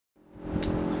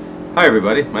Hi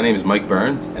everybody, my name is Mike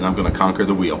Burns and I'm going to conquer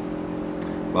the wheel.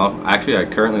 Well, actually I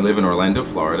currently live in Orlando,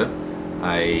 Florida.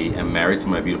 I am married to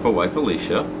my beautiful wife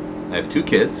Alicia. I have two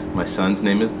kids. My son's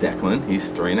name is Declan, he's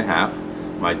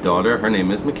 3.5. My daughter, her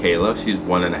name is Michaela, she's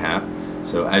 1.5.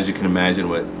 So as you can imagine,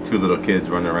 with two little kids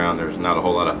running around, there's not a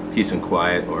whole lot of peace and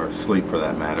quiet, or sleep for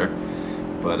that matter.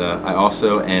 But I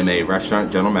also am a restaurant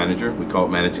general manager, we call it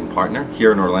managing partner,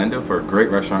 here in Orlando for a great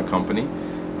restaurant company.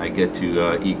 I get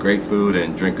to eat great food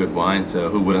and drink good wine, so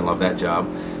who wouldn't love that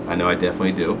job? I know I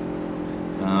definitely do.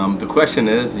 The question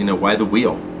is, why the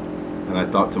wheel? And I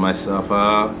thought to myself,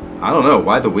 I don't know,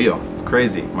 why the wheel? It's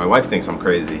crazy. My wife thinks I'm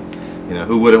crazy.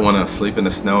 Who wouldn't want to sleep in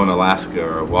the snow in Alaska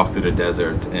or walk through the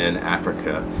deserts in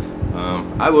Africa?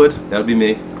 I would. That would be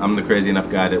me. I'm the crazy enough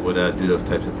guy that would do those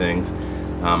types of things.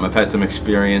 I've had some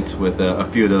experience with a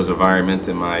few of those environments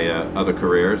in my other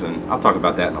careers, and I'll talk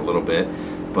about that in a little bit.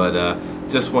 But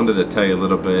just wanted to tell you a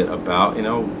little bit about,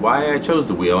 why I chose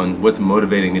the wheel and what's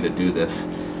motivating me to do this.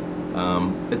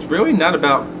 It's really not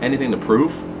about anything to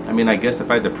prove. I mean, I guess if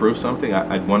I had to prove something,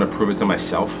 I'd want to prove it to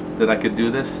myself that I could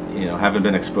do this. Having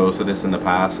been exposed to this in the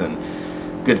past and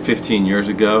good 15 years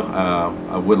ago,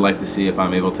 I would like to see if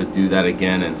I'm able to do that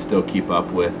again and still keep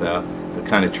up with the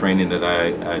kind of training that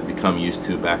I'd become used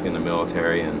to back in the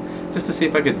military, and just to see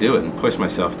if I could do it and push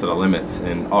myself to the limits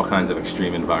in all kinds of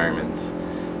extreme environments.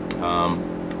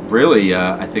 Really,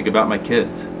 I think about my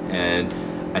kids, and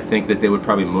I think that they would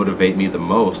probably motivate me the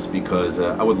most, because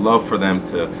I would love for them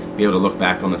to be able to look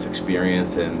back on this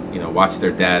experience and watch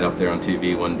their dad up there on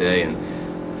TV one day and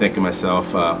think to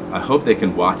myself, I hope they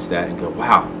can watch that and go,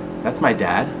 wow, that's my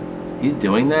dad. He's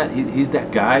doing that. He's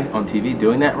that guy on TV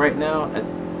doing that right now.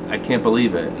 I can't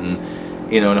believe it. And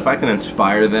and if I can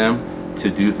inspire them to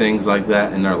do things like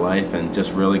that in their life and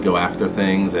just really go after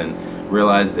things and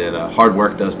realize that hard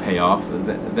work does pay off,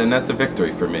 then that's a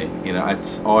victory for me.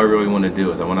 That's all I really want to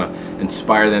do, is I want to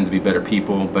inspire them to be better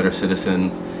people, better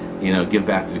citizens, give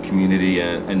back to the community,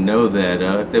 and know that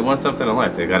if they want something in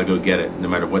life, they got to go get it, no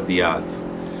matter what the odds.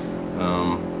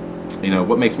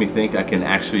 What makes me think I can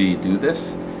actually do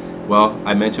this? Well,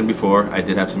 I mentioned before, I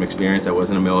did have some experience. I was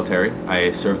in the military.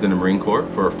 I served in the Marine Corps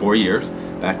for 4 years,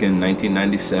 back in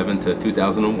 1997 to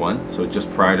 2001, so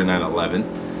just prior to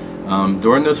 9/11.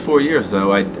 During those 4 years,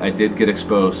 though, I did get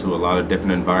exposed to a lot of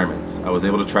different environments. I was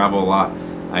able to travel a lot.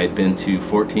 I had been to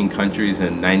 14 countries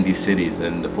and 90 cities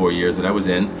in the 4 years that I was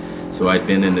in. So I'd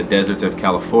been in the deserts of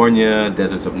California,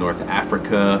 deserts of North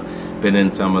Africa, been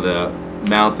in some of the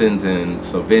mountains in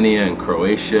Slovenia and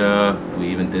Croatia. We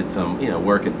even did some,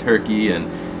 work in Turkey and,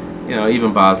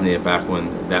 even Bosnia back when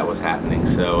that was happening.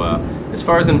 So as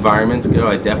far as environments go,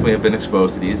 I definitely have been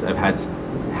exposed to these. I've had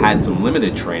some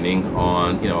limited training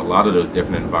on, a lot of those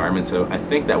different environments. So I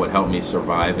think that would help me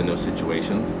survive in those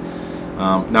situations.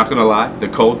 Not gonna lie, the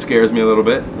cold scares me a little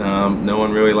bit. No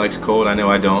one really likes cold. I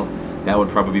know I don't. That would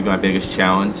probably be my biggest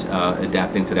challenge,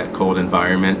 adapting to that cold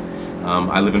environment.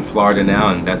 I live in Florida now,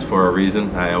 and that's for a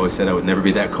reason. I always said I would never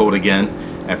be that cold again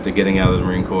after getting out of the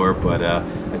Marine Corps, but a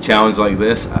challenge like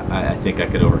this, I think I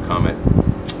could overcome it.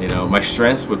 My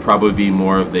strengths would probably be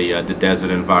more of the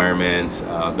desert environments,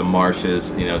 the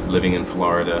marshes, living in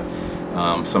Florida,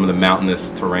 some of the mountainous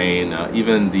terrain,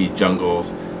 even the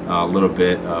jungles, a little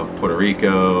bit of Puerto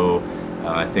Rico.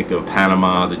 I think of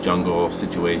Panama, the jungle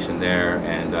situation there,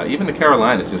 and even the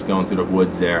Carolinas, just going through the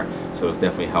woods there, so it's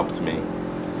definitely helped me.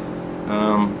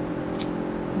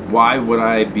 Why would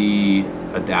I be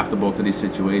adaptable to these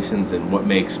situations, and what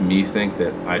makes me think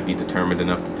that I'd be determined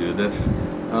enough to do this?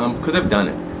 Because I've done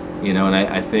it, and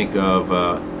I think of,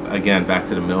 again, back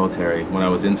to the military. When I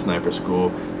was in sniper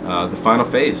school, the final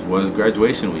phase was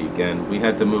graduation week, and we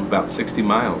had to move about 60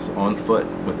 miles on foot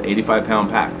with 85-pound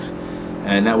packs.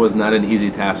 And that was not an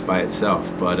easy task by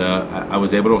itself, but I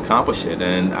was able to accomplish it,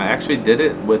 and I actually did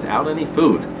it without any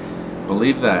food.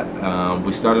 Believe that.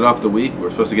 We started off the week, we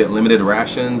were supposed to get limited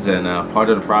rations, and part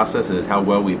of the process is how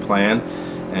well we plan.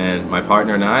 And my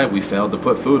partner and I, we failed to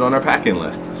put food on our packing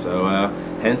list, so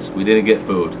hence we didn't get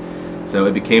food. So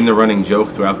it became the running joke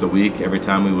throughout the week. Every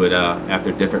time we would,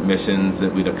 after different missions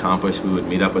that we'd accomplish, we would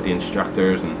meet up with the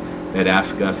instructors, and they'd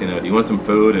ask us, do you want some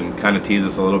food, and kind of tease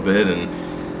us a little bit. And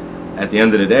at the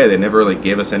end of the day, they never really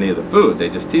gave us any of the food. They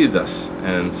just teased us.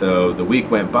 And so the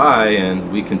week went by,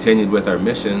 and we continued with our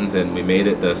missions, and we made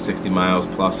it the 60 miles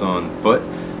plus on foot,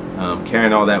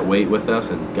 carrying all that weight with us,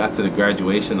 and got to the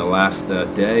graduation the last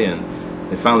day, and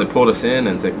they finally pulled us in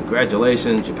and said,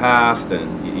 congratulations, you passed,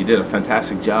 and you did a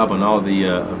fantastic job on all the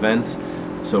events.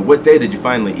 So what day did you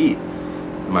finally eat?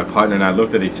 And my partner and I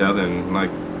looked at each other and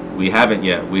like, we haven't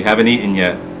yet. We haven't eaten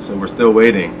yet, so we're still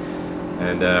waiting.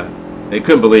 And they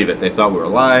couldn't believe it. They thought we were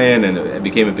lying, and it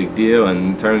became a big deal.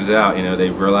 And it turns out, you know, they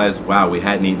realized, wow, we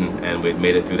hadn't eaten, and we'd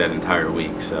made it through that entire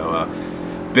week. So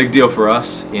big deal for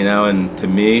us, you know. And to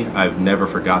me, I've never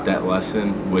forgot that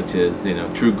lesson, which is, you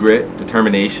know, true grit,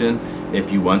 determination.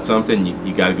 If you want something,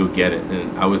 you got to go get it.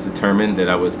 And I was determined that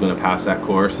I was going to pass that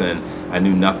course, and I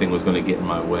knew nothing was going to get in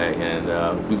my way.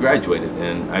 And we graduated,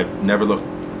 and I've never looked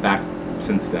back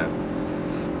since then.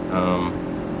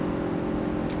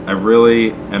 I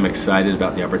really am excited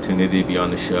about the opportunity to be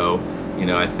on the show. You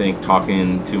know, I think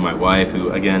talking to my wife, who,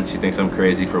 again, she thinks I'm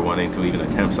crazy for wanting to even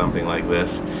attempt something like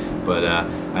this, but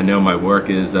I know my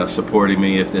work is supporting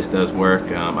me if this does work.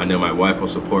 I know my wife will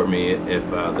support me if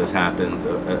this happens,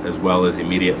 as well as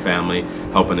immediate family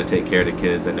helping to take care of the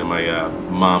kids. I know my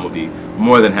mom will be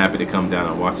more than happy to come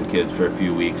down and watch the kids for a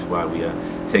few weeks while we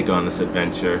take on this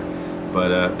adventure.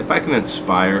 But if I can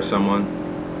inspire someone,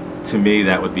 to me,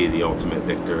 that would be the ultimate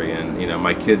victory. And, you know,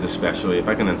 my kids especially, if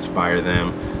I can inspire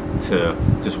them to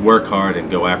just work hard and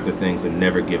go after things and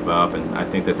never give up. And I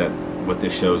think that what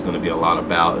this show is going to be a lot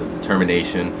about is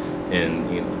determination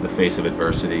in, you know, the face of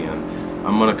adversity. And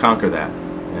I'm going to conquer that.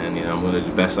 And, you know, I'm going to do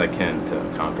the best I can to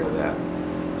conquer that.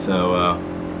 So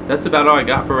that's about all I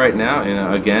got for right now.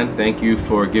 And again, thank you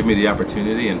for giving me the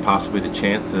opportunity and possibly the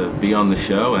chance to be on the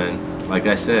show. And like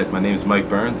I said, my name is Mike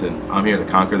Burns, and I'm here to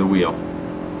conquer the wheel.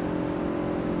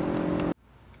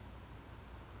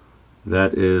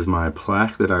 That is my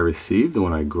plaque that I received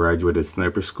when I graduated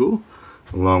sniper school,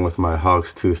 along with my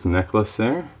hog's tooth necklace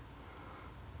there.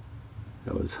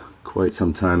 That was quite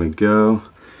some time ago.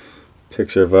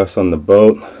 Picture of us on the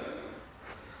boat.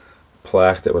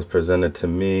 Plaque that was presented to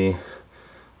me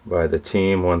by the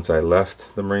team once I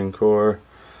left the Marine Corps.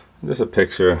 And just a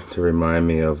picture to remind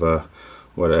me of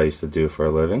what I used to do for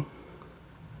a living.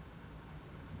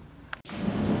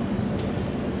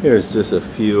 Here's just a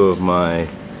few of my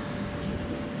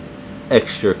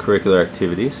extracurricular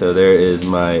activities. So there is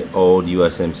my old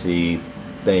USMC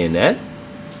bayonet.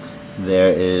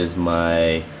 There is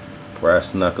my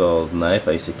brass knuckles knife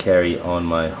I used to carry on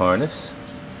my harness.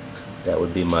 That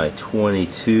would be my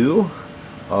 22.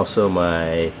 Also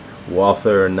my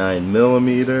Walther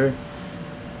 9mm.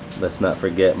 Let's not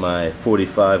forget my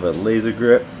 45 laser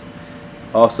grip.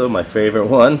 Also my favorite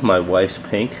one, my wife's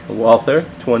pink Walther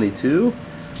 22.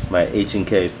 My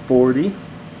H&K 40.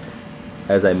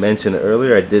 As I mentioned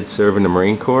earlier, I did serve in the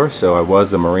Marine Corps, so I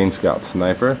was a Marine Scout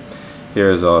sniper.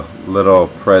 Here's a little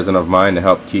present of mine to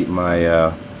help keep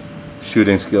my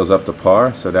shooting skills up to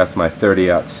par. So that's my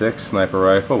 30-06 sniper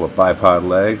rifle with bipod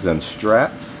legs and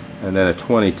strap. And then a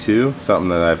 22, something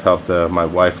that I've helped my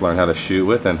wife learn how to shoot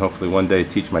with, and hopefully one day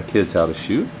teach my kids how to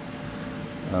shoot.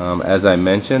 As I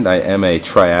mentioned, I am a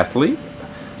triathlete.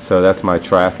 So that's my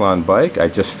triathlon bike. I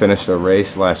just finished a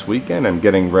race last weekend. I'm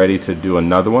getting ready to do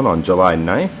another one on July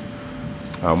 9th.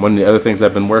 One of the other things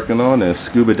I've been working on is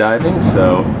scuba diving.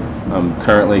 So I'm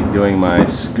currently doing my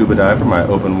scuba diver, my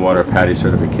open water PADI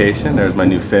certification. There's my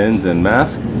new fins and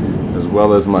mask, as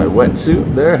well as my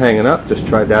wetsuit there hanging up. Just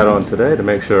tried that on today to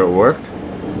make sure it worked.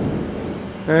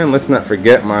 And let's not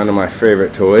forget one of my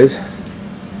favorite toys.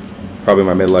 Probably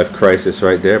my midlife crisis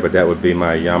right there, but that would be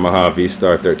my Yamaha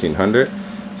V-Star 1300.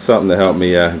 Something to help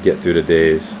me get through the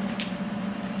days.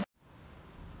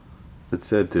 It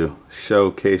said to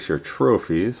showcase your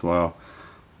trophies. Well,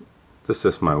 this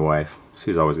is my wife.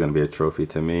 She's always going to be a trophy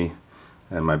to me.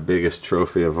 And my biggest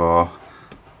trophy of all,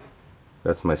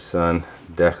 that's my son,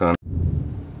 Declan.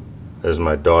 There's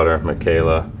my daughter,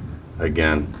 Michaela.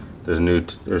 Again,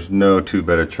 there's no two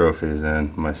better trophies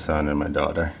than my son and my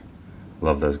daughter.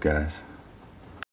 Love those guys.